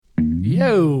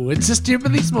Yo, it's a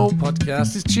stupidly small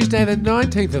podcast. It's Tuesday the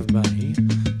 19th of May,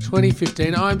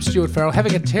 2015. I'm Stuart Farrell,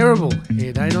 having a terrible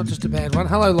hair day, not just a bad one.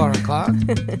 Hello, Lauren Clark.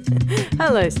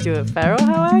 Hello, Stuart Farrell.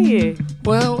 How are you?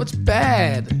 Well, it's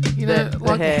bad. You know, The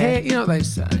like hair. hair, you know what they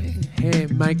say, hair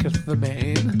maketh the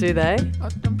man. Do they?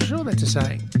 I'm sure that's a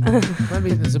saying.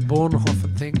 Maybe there's a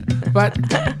Bornhofen thing. But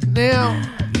now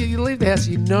you leave the house,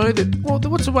 you know that, well,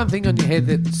 what's the one thing on your head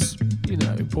that's,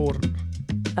 important?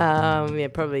 Yeah,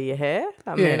 probably your hair.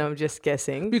 I mean, Yeah. I'm just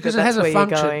guessing. Because but it has that's a where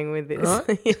function, you're going with this.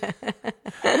 right? Yeah.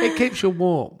 It keeps you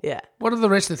warm. Yeah. What do the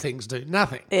rest of the things do?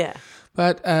 Nothing. Yeah.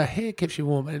 But hair keeps you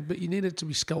warm, but you need it to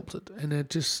be sculpted. And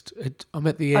I'm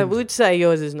at the end. I would say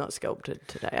yours is not sculpted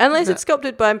today. Unless it's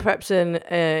sculpted by perhaps an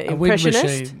wind impressionist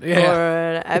machine, yeah.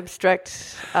 or an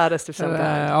abstract artist of some kind.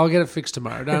 I'll get it fixed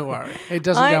tomorrow. Don't worry. It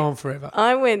doesn't go on forever.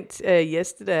 I went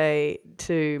yesterday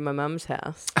to my mum's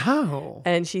house Oh.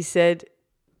 and she said,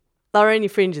 Lauren, your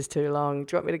fringe is too long.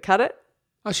 Do you want me to cut it?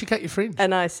 Oh, she cut your fringe.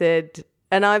 And I said,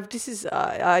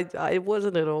 I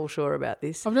wasn't at all sure about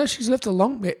this. I've noticed she's left a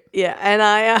long bit. Yeah,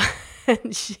 and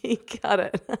and she cut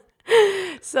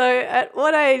it. So at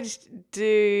what age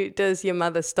does your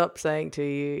mother stop saying to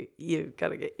you, you've got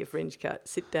to get your fringe cut,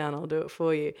 sit down, I'll do it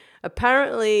for you?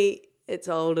 Apparently it's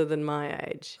older than my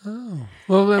age. Oh.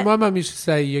 Well, my mum used to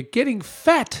say, you're getting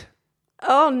fat.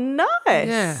 Oh, nice.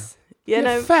 Yeah. You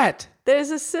know, fat. there's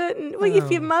a certain,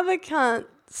 if your mother can't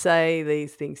say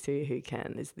these things to you, who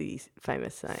can, is the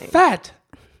famous saying. Fat.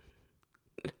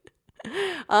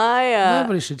 Nobody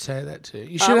Nobody should say that to you.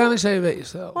 You should only say it about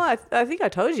yourself. Well, I think I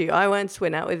told you. I once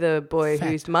went out with a boy Fat.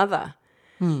 whose mother,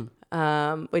 when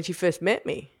she first met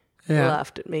me, Yeah.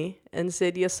 laughed at me and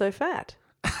said, "You're so fat."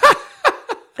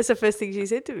 That's the first thing she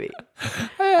said to me.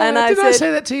 And I did I said-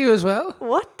 say that to you as well?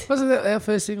 What? Wasn't that our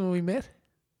first thing when we met?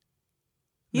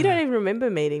 You don't even remember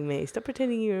meeting me. Stop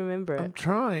pretending you remember it. I'm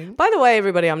trying. By the way,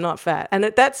 everybody, I'm not fat. And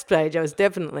at that stage, I was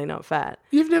definitely not fat.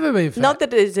 You've never been fat. Not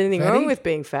that there's anything Fatty? wrong with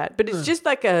being fat, but it's just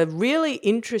like a really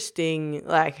interesting,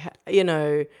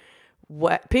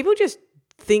 what people just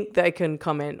think they can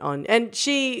comment on. And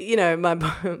she,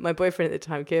 my boyfriend at the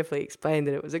time carefully explained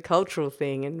that it was a cultural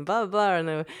thing and blah, blah, and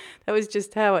that was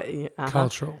just how it...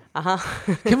 Cultural. Uh-huh.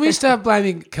 Can we start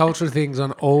blaming cultural things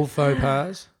on all faux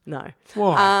pas? No.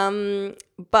 Why?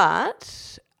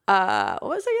 But what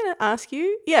was I going to ask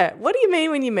you? Yeah, what do you mean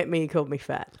when you met me you called me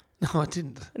fat? No, I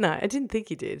didn't. No, I didn't think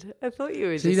you did. I thought you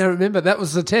were So just... you don't remember? That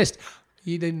was the test.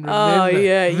 You didn't remember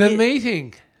yeah, the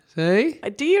meeting. See?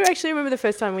 Do you actually remember the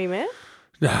first time we met?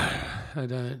 No, I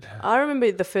don't. I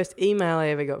remember the first email I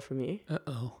ever got from you.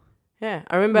 Uh-oh. Yeah,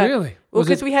 I remember. Really? Well, Was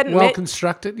because it we hadn't well met.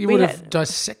 constructed? You we would had- have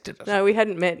dissected it. No, we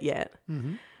hadn't met yet,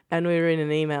 and we were in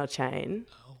an email chain,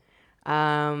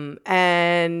 and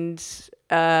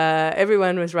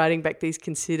everyone was writing back these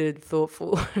considered,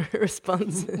 thoughtful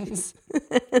responses,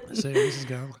 See where this is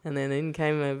going. and then in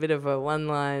came a bit of a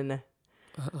one-line.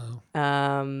 Uh-oh.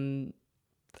 And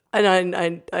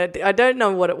I don't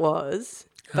know what it was,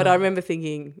 but I remember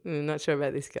thinking, not sure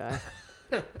about this guy.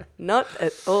 Not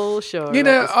at all sure. You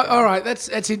about know, this guy. all right,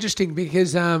 that's interesting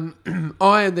because I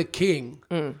am the king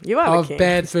You are of the king.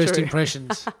 bad It's first true.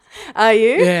 impressions. Are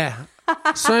you? Yeah.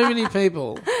 So many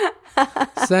people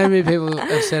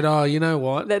have said, "Oh, you know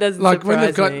what?" That doesn't like when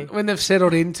they've surprise me. when they've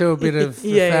settled into a bit of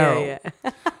the Farrell yeah.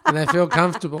 and they feel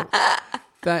comfortable.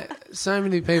 That so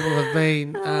many people have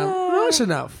been nice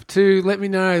enough to let me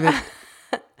know that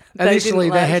initially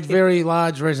didn't they like had it. very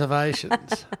large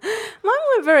reservations. Mine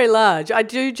weren't very large. I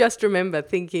do just remember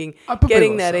thinking, I put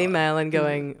getting people that aside. email and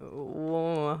going,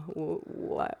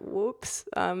 whoops,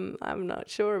 I'm not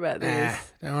sure about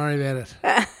this. Don't worry about it.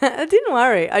 I didn't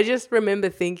worry. I just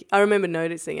remember I remember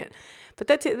noticing it. But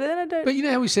that's it. Then I don't. But you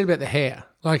know how we said about the hair,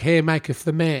 like hair maketh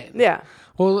the man. Yeah.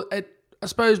 Well, I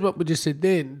suppose what we just said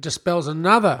then dispels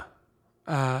another,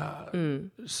 not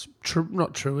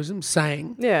truism,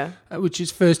 saying, Yeah. which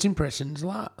is first impressions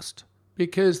last.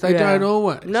 Because they Yeah. don't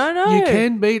always. No. You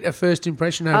can beat a first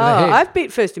impression over the Oh, head. I've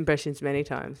beat first impressions many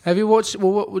times. Have you watched,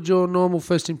 well, what would your normal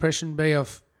first impression be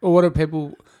of, or what do people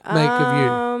make of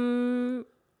you?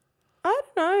 I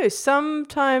don't know.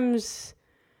 Sometimes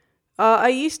I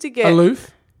used to get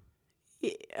Aloof?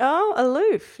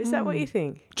 aloof. Is that what you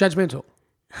think? Judgmental?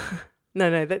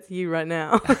 No, that's you right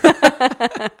now.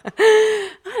 I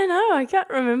don't know. I can't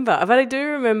remember, but I do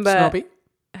remember Snobby?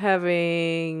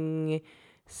 having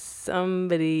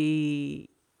somebody.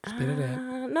 Spit it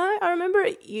out. No, I remember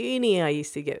at uni I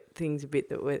used to get things a bit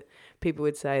that people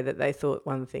would say that they thought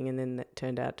one thing and then that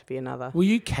turned out to be another. Were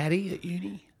you catty at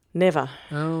uni? Never.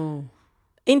 Oh.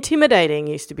 Intimidating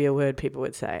used to be a word people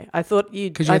would say. I thought you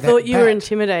 'Cause you're were that bad.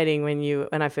 intimidating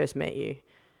when I first met you.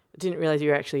 didn't realise you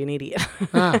were actually an idiot.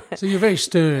 So you're very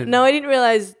stern. No, I didn't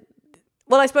realise.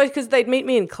 Well, I suppose because they'd meet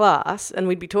me in class and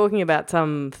we'd be talking about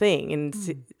something in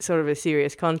sort of a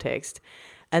serious context,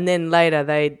 and then later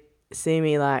they'd see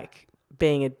me like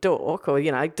being a dork or,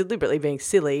 you know, deliberately being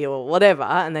silly or whatever,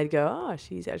 and they'd go, oh,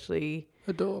 she's actually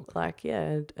a dork. Like,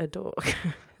 yeah, a dork.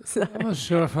 So. I'm not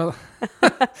sure if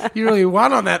you really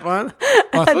won on that one.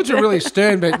 I thought you were really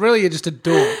stern, but really you're just a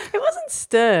dork. It wasn't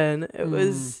stern. It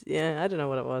was, I don't know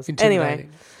what it was. Intimidating. Anyway.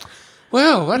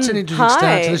 Well, that's an interesting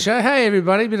start to the show. Hey,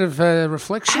 everybody, a bit of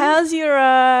reflection. How's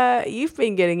your, you've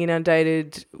been getting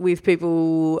inundated with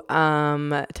people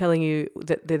telling you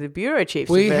that they're the bureau chiefs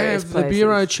of various places. The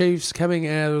bureau chiefs coming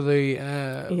out of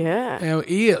our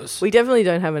ears. We definitely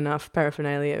don't have enough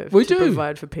paraphernalia to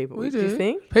provide for people. We do. Do you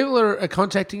think? People are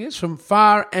contacting us from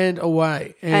far and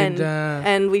away.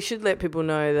 And we should let people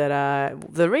know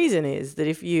that the reason is that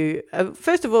if you,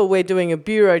 first of all, we're doing a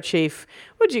bureau chief,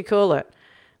 what do you call it?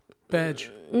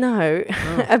 Badge. No,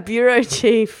 a bureau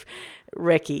chief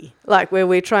recce, like where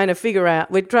we're trying to figure out,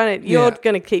 you're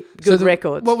going to keep good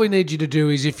records. What we need you to do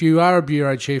is if you are a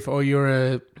bureau chief or you're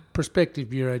a prospective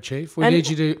bureau chief, we need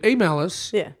you to email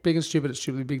us,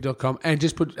 bigandstupid@stupidlybig.com, and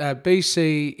just put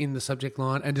BC in the subject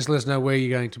line and just let us know where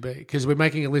you're going to be, because we're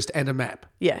making a list and a map.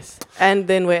 Yes, and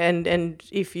then and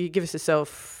if you give us a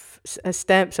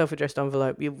stamped self-addressed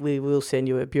envelope, we will send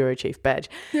you a bureau chief badge.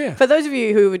 Yeah. For those of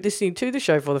you who are listening to the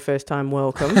show for the first time,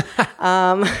 welcome.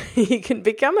 You can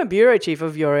become a bureau chief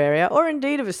of your area, or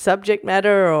indeed of a subject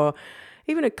matter, or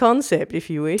even a concept if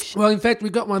you wish. Well, in fact, we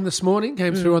got one this morning,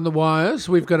 came through on the wires.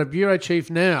 We've got a bureau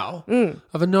chief now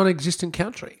of a non-existent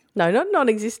country. No, not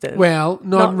non-existent. Well,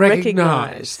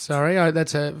 non-recognised. Sorry,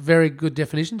 that's a very good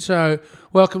definition. So,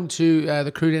 welcome to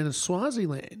the crew down in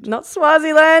Swaziland. Not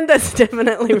Swaziland, that's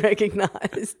definitely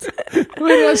recognised.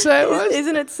 Where did I say it was?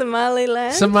 Isn't it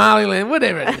Somaliland? Somaliland,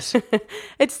 whatever it is.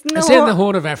 It's in the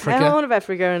Horn of Africa. The Horn of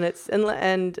Africa,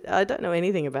 and I don't know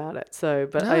anything about it. So,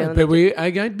 but we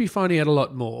are going to be finding out a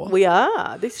lot more. We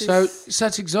are.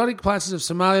 Such exotic places of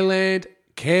Somaliland,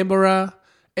 Canberra,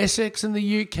 Essex in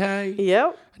the UK.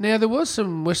 Yep. Now, there was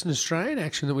some Western Australian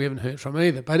action that we haven't heard from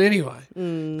either. But anyway,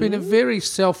 been a very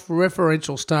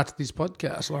self-referential start to this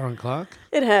podcast, Lauren Clark.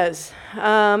 It has.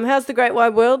 How's the great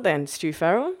wide world then, Stu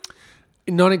Farrell?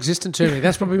 Non-existent to me.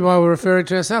 That's probably why we're referring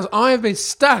to ourselves. I have been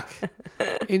stuck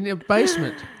in a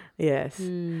basement. Yes.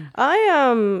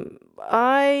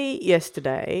 I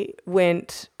yesterday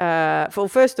went,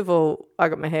 first of all, I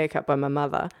got my hair cut by my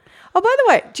mother. Oh, by the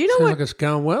way, do you know Sounds what? like it's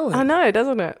going well then. I know,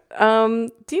 doesn't it?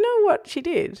 Do you know what she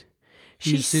did?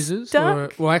 She used scissors? By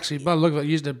the look of it,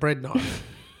 used a bread knife.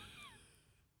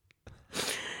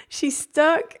 She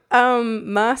stuck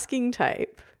masking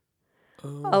tape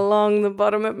along the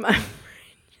bottom of my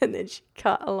fringe, and then she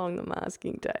cut along the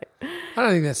masking tape. I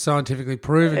don't think that's scientifically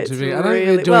proven to be. I don't really,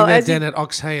 think they're doing that down at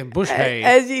Oxhay and Bushhay.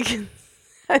 As you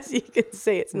can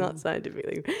see, it's not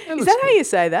scientifically. Is that how you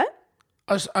say that?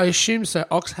 I assume so.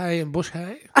 Oxhay and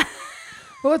Bushhay.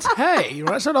 Well, it's hay,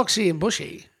 right? It's not Oxy and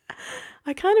Bushy.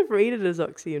 I kind of read it as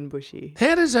Oxy and Bushy.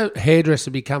 How does a hairdresser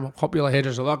become a popular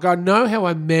hairdresser? Like, I know how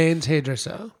a man's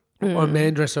hairdresser or a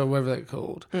man dresser or whatever they're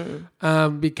called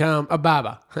become a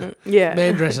barber. Yeah.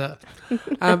 Man dresser.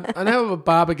 I know a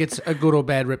barber gets a good or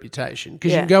bad reputation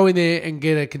because you can go in there and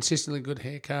get a consistently good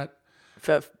haircut.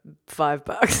 For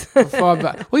 $5. For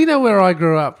 $5. Well, you know where I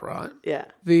grew up, right? Yeah.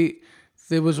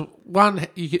 There was one,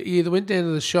 you either went down to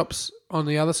the shops on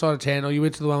the other side of town or you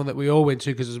went to the one that we all went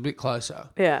to because it was a bit closer.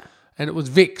 Yeah. And it was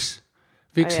Vic's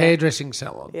hairdressing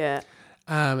salon. Yeah.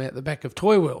 At the back of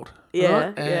Toy World. Yeah,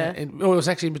 right? And it was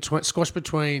actually squashed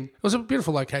between, it was a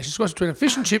beautiful location, squashed between a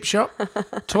fish and chip shop,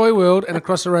 Toy World, and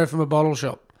across the road from a bottle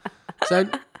shop. So,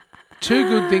 two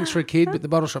good things for a kid, but the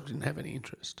bottle shop didn't have any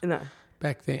interest. No.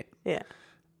 Back then. Yeah.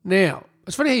 Now,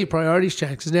 it's funny how your priorities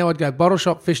change, because now I'd go bottle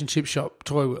shop, fish and chip shop,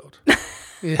 Toy World.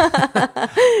 Yeah.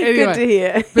 Anyway, good to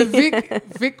hear. But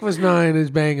Vic was known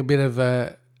as being a bit of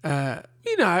a,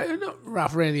 not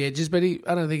rough around the edges, but I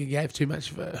don't think he gave too much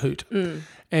of a hoot.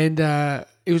 And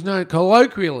he was known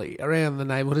colloquially around the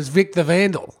neighbourhood as Vic the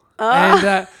Vandal. Oh.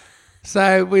 And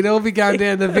so we'd all be going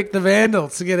down to Vic the Vandal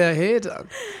to get our hair done.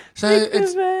 So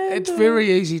it's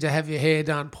very easy to have your hair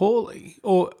done poorly.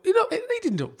 Or, he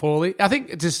didn't do it poorly. I think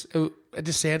it just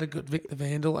sounded good, Vic the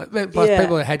Vandal. Plus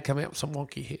people had come out with some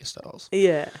wonky hairstyles.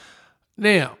 Yeah.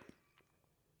 Now,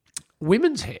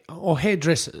 women's hair, or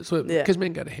hairdressers, because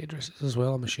men go to hairdressers as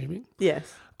well, I'm assuming.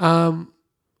 Yes. I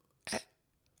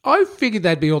figured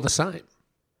they'd be all the same.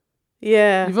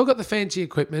 Yeah. You've all got the fancy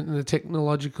equipment and the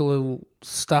technological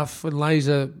stuff and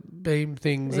laser beam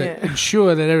things that Yeah.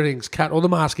 ensure that everything's cut, or the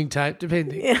masking tape,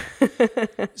 depending. Yeah.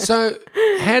 So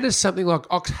how does something like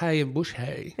ox hay and bush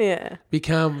hay Yeah.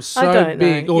 become so don't know.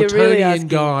 big, or You're Tony really and asking.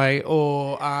 Guy,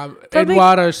 or Probably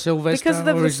Eduardo Silvestre, Because of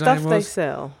whatever the his stuff name they was?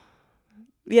 sell.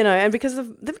 And because of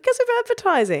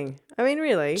advertising. I mean,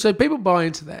 really. So people buy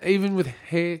into that, even with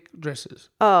hairdressers.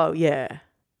 Oh, yeah. What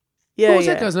Yeah, was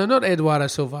yeah. that guy's name? Not Eduardo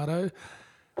Silvato.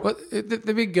 What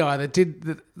the big guy that did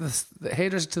the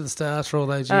hairdresser to the stars for all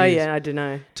those years? Oh, yeah, I don't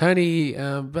know. Tony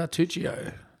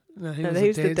Bertuccio. No, he No, was he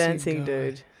was the dancing guy.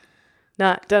 dude.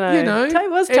 No, don't know. You know,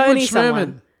 Was Edward Tony Schmerman.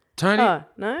 someone? Tony. Oh,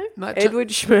 no? No, Edward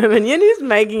Schmerman. You're just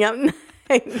making up names.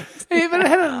 Yeah, but it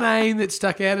had a name that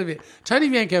stuck out of it. Tony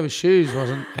Bianco was shoes,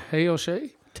 wasn't he or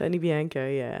she? Tony Bianco,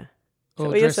 yeah. Or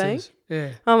what you're saying? Yeah.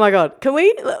 Oh, my God. Can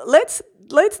we...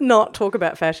 Let's not talk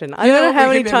about fashion. I You don't know what how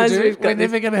we many can never times do? we've got We're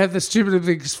this never going to have the stupid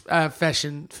big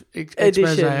fashion expose,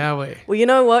 edition. are we? Well, you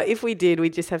know what? If we did,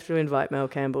 we'd just have to invite Mel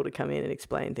Campbell to come in and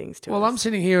explain things to Well, us. I'm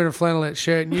sitting here in a flannelette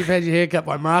shirt and you've had your hair cut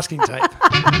by masking tape.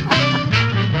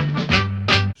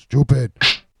 Stupid.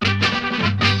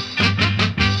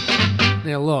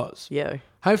 Now, Loz, Yeah.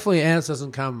 hopefully ours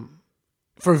doesn't come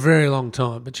for a very long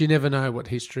time, but you never know what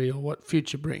history or what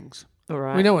future brings. All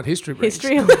right. We know what history brings.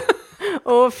 History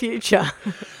or future.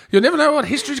 You'll never know what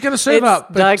history's going to serve It's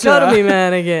up. But, dichotomy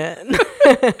man again.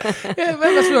 yeah, that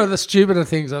must be one of the stupider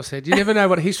things I've said. You never know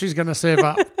what history's going to serve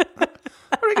up.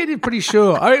 I reckon you're pretty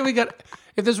sure. I reckon we got.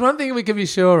 If there's one thing we can be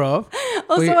sure of,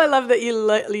 Also, I love that you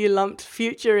lumped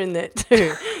future in there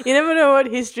too. You never know what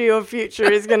history or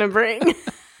future is going to bring.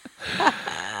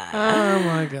 oh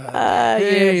my god!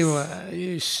 Yes. Anyway,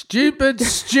 you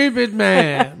stupid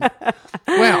man.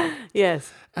 Well,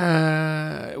 Yes.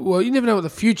 well, you never know what the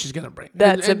future's going to bring.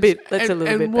 That's a little bit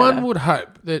And one better. would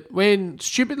hope that when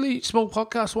stupidly small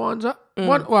podcast winds up,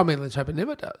 let's hope it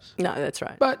never does. No, that's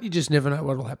right. But you just never know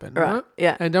what will happen, Right, right?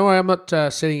 yeah. And don't worry, I'm not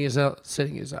setting us up.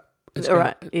 It's All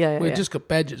right, yeah, We've yeah. just got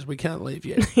badges. We can't leave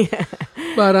yet. Yeah.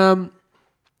 But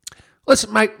let's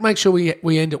make sure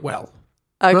we end it well.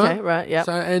 Okay, right, yeah.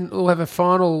 So, and we'll have a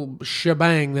final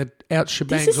shebang that out shebangs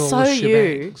This is all so the you.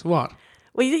 shebangs. What?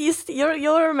 Well,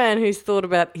 you're a man who's thought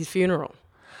about his funeral.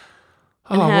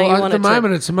 Oh, And how you well, at want the it to-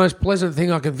 moment, it's the most pleasant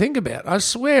thing I can think about. I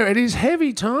swear, it is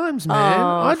heavy times, man.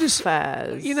 Oh, I just,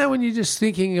 Faz. you know, when you're just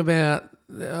thinking about,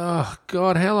 oh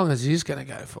God, how long is this going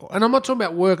to go for? And I'm not talking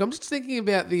about work. I'm just thinking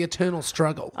about the eternal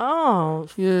struggle. Oh,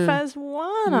 Yeah.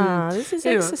 Fazwana. This is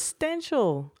Anyway.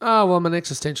 existential. Oh well, I'm an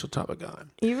existential type of guy.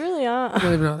 You really are. I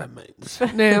don't even know what that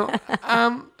means. Now,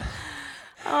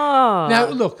 Oh. now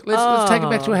look, let's take it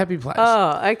back to a happy place.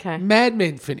 Oh, okay. Mad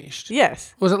Men finished.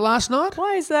 Yes. Was it last night?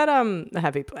 Why is that a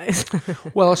happy place?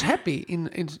 Well, I was happy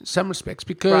in some respects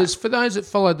because for those that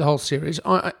followed the whole series,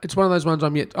 it's one of those ones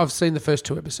I've seen the first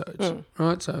 2 episodes,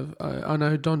 right? So I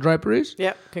know who Don Draper is.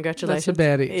 Yep. Congratulations. That's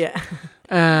about it. Yeah.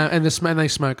 And they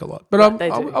smoke a lot. But They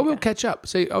do, I will yeah. catch up.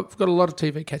 See, I've got a lot of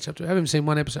TV catch up to. I haven't seen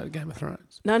one episode of Game of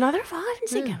Thrones. No, neither have I. I haven't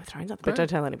seen Game of Thrones, but don't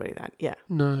tell anybody that. Yeah.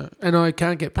 No, and I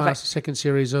can't get past the second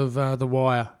series of The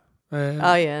Wire.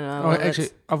 Oh yeah, no. Well, Actually,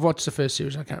 I've watched the first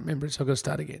series. I can't remember it, so I've got to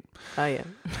start again. oh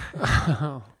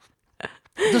yeah.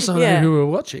 Just don't Yeah. know who we're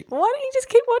watching. Why don't you just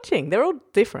keep watching? They're all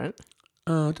different.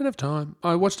 I don't have time.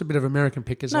 I watched a bit of American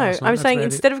Pickers No, last night. I'm That's saying about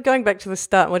it. instead of going back to the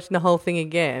start and watching the whole thing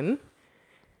again,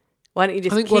 why don't you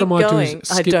just I think keep what I might do is going?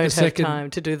 I skip the don't have second- time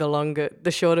to do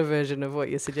the shorter version of what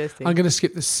you're suggesting. I'm going to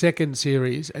skip the second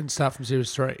series and start from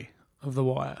series 3 of The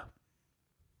Wire.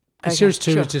 Okay, Series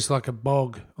 2 sure. is just like a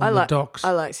bog on the docks.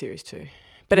 I like series 2.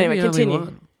 But You're anyway, the only continue.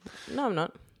 one. No, I'm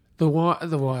not. The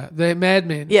Wire. The Mad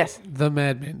Men. Yes. The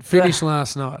Mad Men. Finished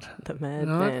last night. The Mad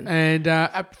Right? Men.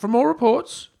 And from all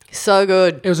reports, So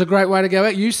good. it was a great way to go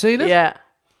out. You've seen it? Yeah.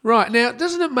 Right. Now,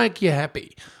 doesn't it make you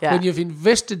happy Yeah. when you've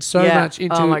invested so Yeah. much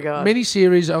into Oh, my God. many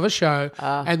series of a show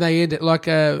and they end it? Like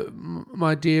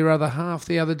my dear other half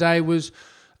the other day was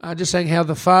just saying how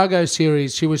the Fargo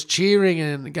series, she was cheering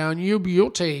and going, "You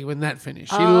beauty," when that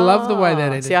finished. She loved the way that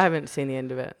ended. See, I haven't seen the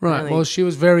end of it. Right. Only- Well, she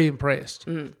was very impressed.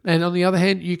 And on the other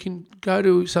hand, you can go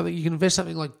to something, you can invest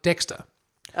something like Dexter.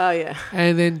 oh, yeah.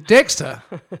 And then Dexter,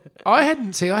 I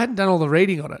hadn't done all the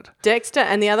reading on it. Dexter,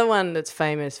 and the other one that's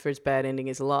famous for its bad ending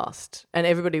is Lost. And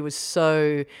everybody was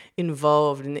so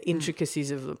involved in the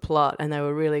intricacies of the plot, and it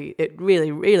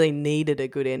really needed a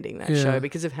good ending, that Yeah. show,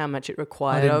 because of how much it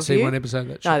required I didn't of see you. one episode of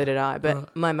that show. Neither did I,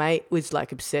 but my mate was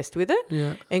like obsessed with it,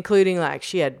 Yeah. including like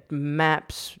she had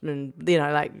maps and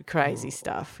like crazy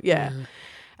stuff. Yeah.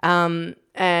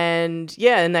 And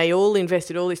they all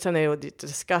invested all this time. They all did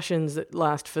discussions that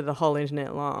last for the whole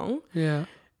internet long. Yeah.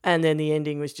 And then the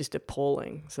ending was just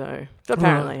appalling. So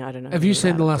apparently, I don't know. Have you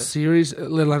seen the about it, last series,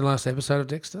 let alone the last episode of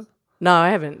Dexter? No, I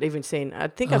haven't even seen. I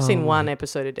think I've seen one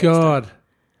episode of Dexter. God.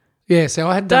 Yeah, so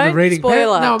I hadn't done Don't the reading.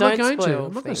 spoil it. No, I'm Don't not going to. spoil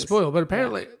I'm not going to things. spoil. But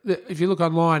apparently, if you look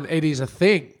online, it is a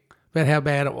thing about how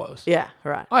bad it was. Yeah,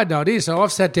 right. I had no idea, so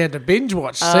I've sat down to binge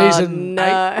watch season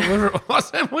 8, whatever it was,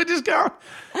 and we're just going,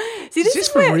 See, is this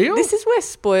for real? This is where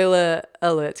spoiler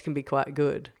alerts can be quite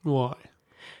good. Why?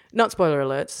 Not spoiler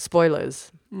alerts,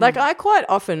 spoilers. Like, I quite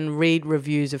often read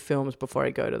reviews of films before I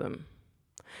go to them.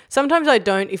 Sometimes I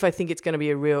don't if I think it's going to be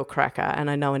a real cracker and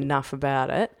I know enough about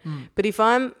it. But if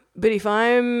I'm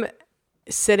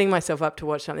setting myself up to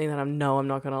watch something that I know I'm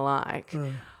not going to like,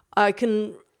 I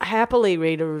can happily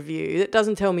read a review that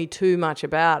doesn't tell me too much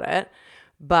about it,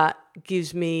 but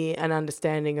gives me an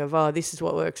understanding of, oh, this is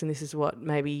what works and this is what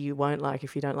maybe you won't like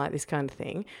if you don't like this kind of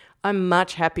thing. I'm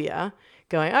much happier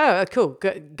going, oh, cool,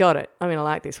 got it. I'm going to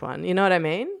like this one. You know what I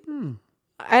mean? And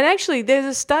actually, there's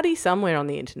a study somewhere on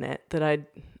the internet that I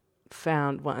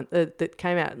found one that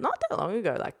came out not that long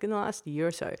ago, like in the last year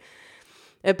or so,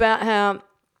 about how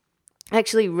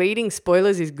actually reading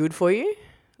spoilers is good for you.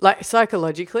 Like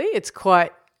psychologically,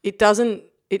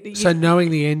 So knowing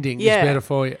the ending is Yeah. better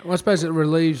for you. Well, I suppose it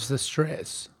relieves the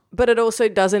stress. but it also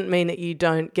doesn't mean that you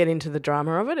don't get into the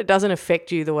drama of it. It doesn't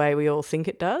affect you the way we all think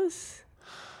it does.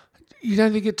 You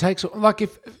don't think it takes, like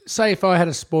if I had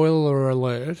a spoiler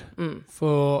alert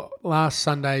for last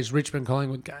Sunday's Richmond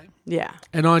Collingwood game, Yeah.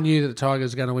 and I knew that the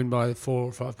Tigers were going to win by 4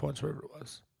 or 5 points, whatever it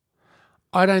was,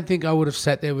 I don't think I would have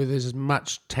sat there with as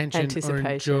much tension or Anticipation.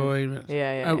 enjoyment,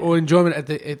 Yeah. or enjoyment at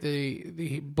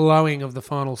the blowing of the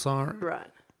final siren. Right.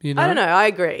 You know? I don't know. I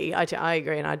agree. I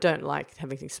agree, and I don't like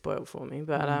having things spoiled for me.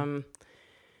 But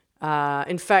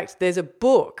in fact, there's a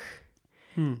book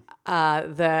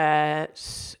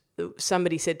that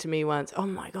somebody said to me once, "Oh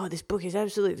my God, this book is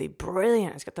absolutely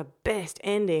brilliant. It's got the best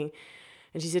ending."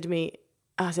 And she said to me,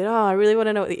 I said, "Oh, I really want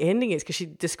to know what the ending is," because she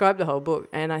described the whole book.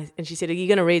 And she said, "Are you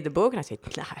going to read the book?" And I said,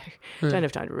 "No, don't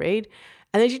have time to read."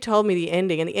 And then she told me the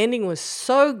ending, and the ending was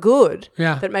so good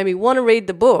that it made me want to read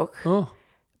the book. Oh.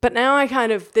 But now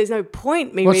there's no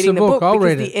point me What's reading the the book? book I'll because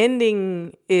read the it.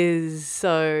 ending is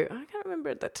so, I can't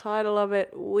remember the title of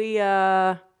it.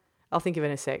 I'll think of it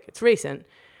in a sec. It's recent.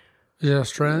 Is it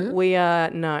Australian?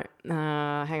 No,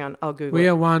 hang on, I'll Google We it.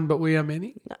 are one, but we are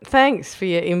many. Thanks for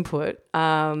your input.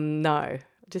 No,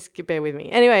 just bear with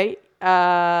me. Anyway.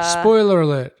 Spoiler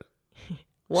alert.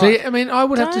 What? See, I mean, I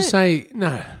would have to Don't. say,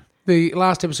 no, the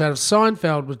last episode of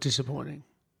Seinfeld was disappointing.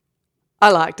 I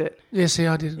liked it. Yeah, see,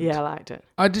 I didn't. Yeah, I liked it.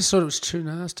 I just thought it was too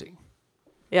nasty.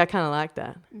 Yeah, I kind of like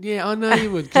that. Yeah, I know you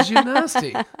would, because you're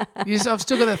nasty. Yes, I've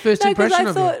still got that first impression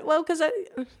of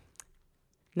you.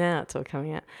 Now it's all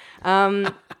coming out.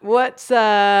 What's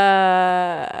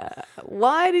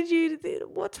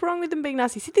wrong with them being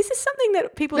nasty? See, this is something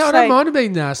that people No, say. I don't mind it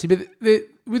being nasty, but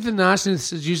with the nastiness,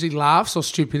 there's usually laughs or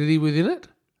stupidity within it.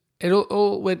 It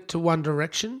all went to one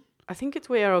direction. I think it's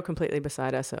we are all completely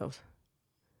beside ourselves.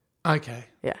 Okay.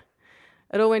 Yeah.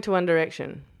 It all went to one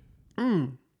direction.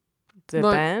 The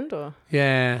Like- band or?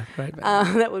 Yeah, great.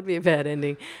 Band. That would be a bad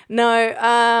ending. No. It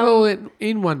all went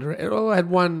in one direction. It all had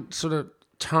one sort of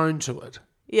tone to it.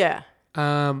 Yeah.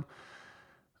 Um,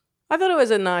 I thought it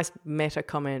was a nice meta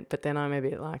comment, but then I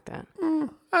maybe like that.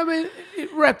 I mean,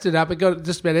 it wrapped it up. It got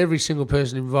just about every single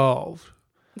person involved.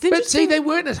 It's But see, interesting- they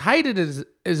weren't as hated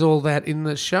as all that in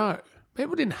the show.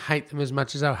 People didn't hate them as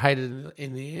much as they were hated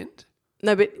in the end.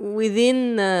 No, but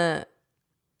within the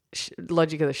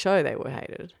logic of the show, they were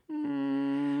hated.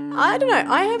 I don't know.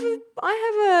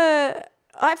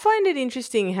 I find it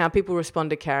interesting how people respond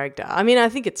to character. I mean, I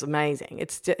think it's amazing.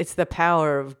 It's the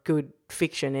power of good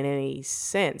fiction in any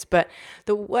sense. But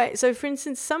the way, so for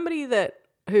instance, somebody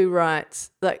who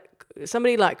writes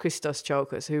somebody like Christos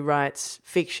Tsiolkas who writes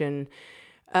fiction.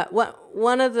 But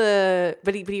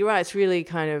he writes really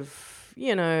kind of,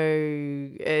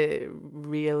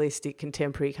 realistic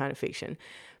contemporary kind of fiction.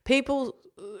 People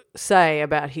say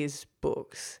about his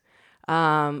books,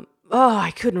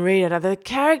 I couldn't read it. The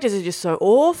characters are just so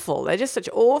awful. They're just such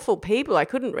awful people. I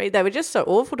couldn't read. They were just so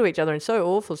awful to each other and so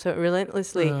awful, so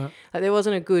relentlessly. Like there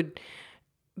wasn't a good.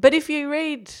 But if you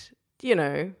read,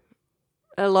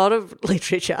 a lot of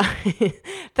literature,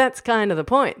 that's kind of the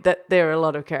point, that there are a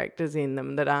lot of characters in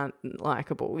them that aren't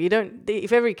likable.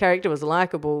 If every character was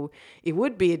likable, it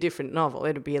would be a different novel.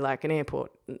 It'd be like an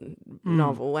airport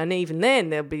novel, and even then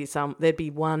there'd be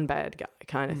one bad guy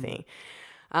kind of thing.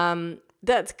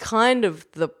 That's kind of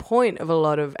the point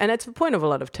of and it's the point of a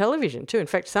lot of television too. In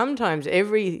fact, sometimes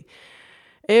everyone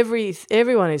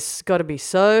has got to be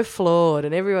so flawed,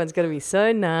 and everyone's got to be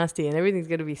so nasty, and everything's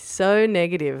got to be so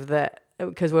negative that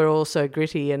because we're all so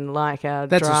gritty and like our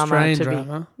That's drama Australian to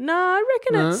drama. be. No, I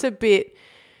reckon No? it's a bit.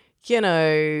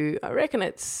 I reckon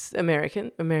it's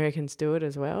American. Americans do it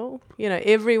as well.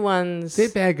 Everyone's. Their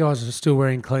bad guys are still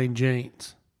wearing clean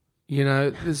jeans.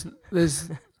 There's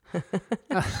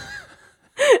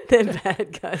They're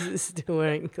bad guys are still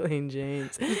wearing clean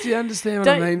jeans. Do you understand what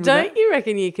I mean? with Don't that? you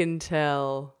reckon you can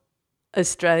tell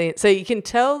Australian? So you can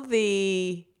tell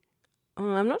the.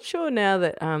 I'm not sure now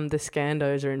that the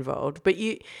Scandos are involved, but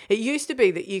it used to be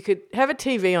that you could have a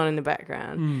TV on in the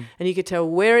background and you could tell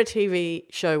where a TV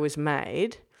show was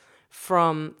made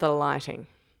from the lighting.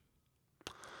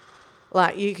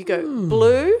 Like you could go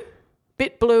blue,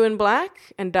 bit blue and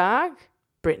black and dark,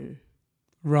 Britain.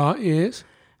 Right, yes.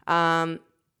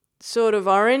 Sort of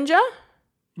oranger,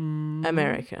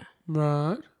 America.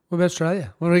 Right. What about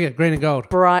Australia? What do we get? Green and gold.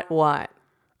 Bright white.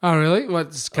 Oh, really?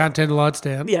 What, just can't turn the lights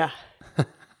down? Yeah.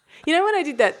 When I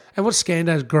did that, And what's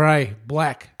Scando's grey,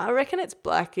 black? I reckon it's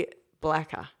blacker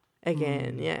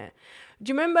again, yeah.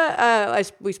 Do you remember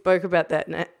we spoke about that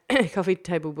coffee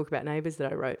table book about neighbours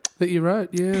that I wrote? That you wrote,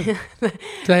 yeah. Did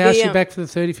they ask you back for the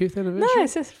 35th anniversary? No,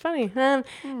 it's just funny.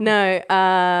 No,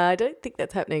 I don't think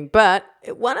that's happening. But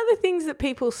one of the things that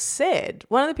people said,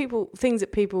 one of the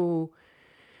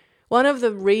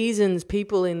reasons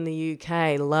people in the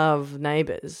UK love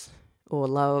Neighbours or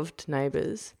loved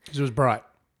Neighbours, Because it was bright.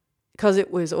 because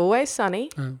it was always sunny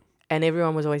and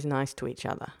everyone was always nice to each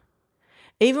other.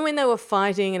 Even when they were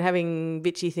fighting and having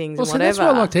bitchy things Well, and so whatever. that's why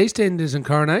I liked EastEnders and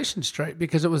Coronation Street,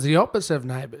 because it was the opposite of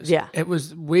Neighbours. Yeah. It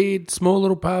was weird, small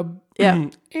little pub. Yeah.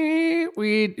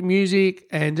 Weird music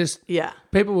and just Yeah,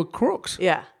 people were crooks.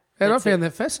 yeah, And I found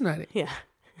that fascinating. yeah.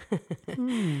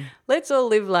 Let's all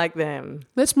live like them.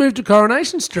 Let's move to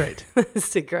Coronation Street.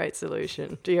 It's a great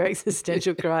solution to your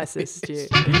existential crisis, Stu.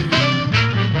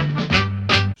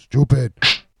 Stupid.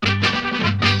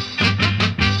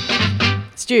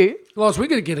 Stu, Loz, we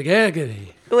got to get out of here.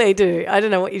 we do. I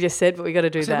don't know what you just said, but we got to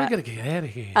do So we that. got to get out of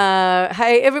here.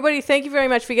 Hey, everybody, thank you very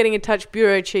much for getting in touch,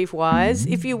 Bureau Chief Wise.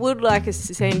 If you would like us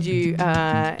to send you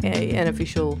an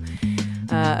official,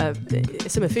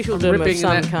 some officialdom of ripping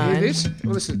some that. kind. Hear this?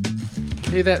 Well, listen.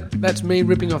 Hear that? That's me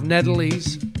ripping off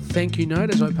Natalie's thank you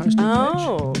note as I posted.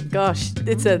 Oh, gosh,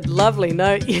 it's a lovely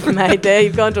note you've made there.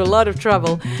 You've gone to a lot of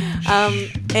trouble.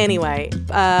 Anyway,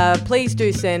 please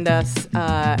do send us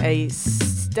a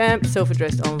stamped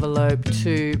self-addressed envelope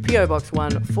to PO Box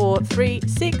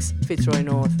 1436, Fitzroy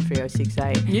North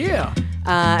 3068. Yeah.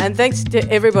 And thanks to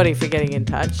everybody for getting in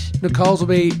touch. Nicole's will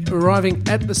be arriving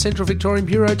at the Central Victorian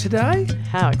Bureau today.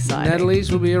 How exciting.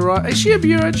 Natalie's will be arriving. Is she a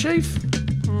bureau chief?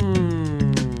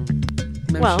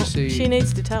 Maybe Well, she'll see- she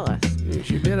needs to tell us. Yeah,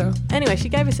 she better. Anyway, she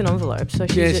gave us an envelope, so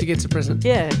She gets a present.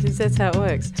 Yeah, that's how it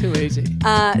works. Too easy.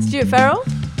 Stuart Farrell,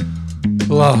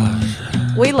 Loz.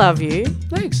 we love you.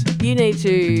 Thanks. You need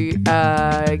to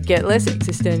get less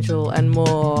existential and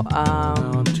more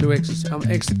I'm too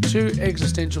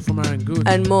existential for my own good.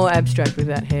 and more abstract with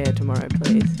that hair tomorrow,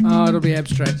 please. Oh, it'll be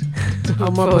abstract. I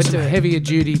might forward put some to it. heavier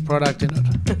duty product in it.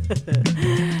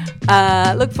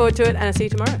 Look forward to it, and I'll see you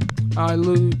tomorrow.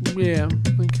 Yeah,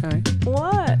 okay.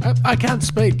 What? I can't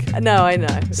speak. No, I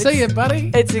know. See you,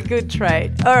 buddy. It's a good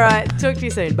trait. All right, talk to you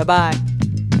soon. Bye-bye.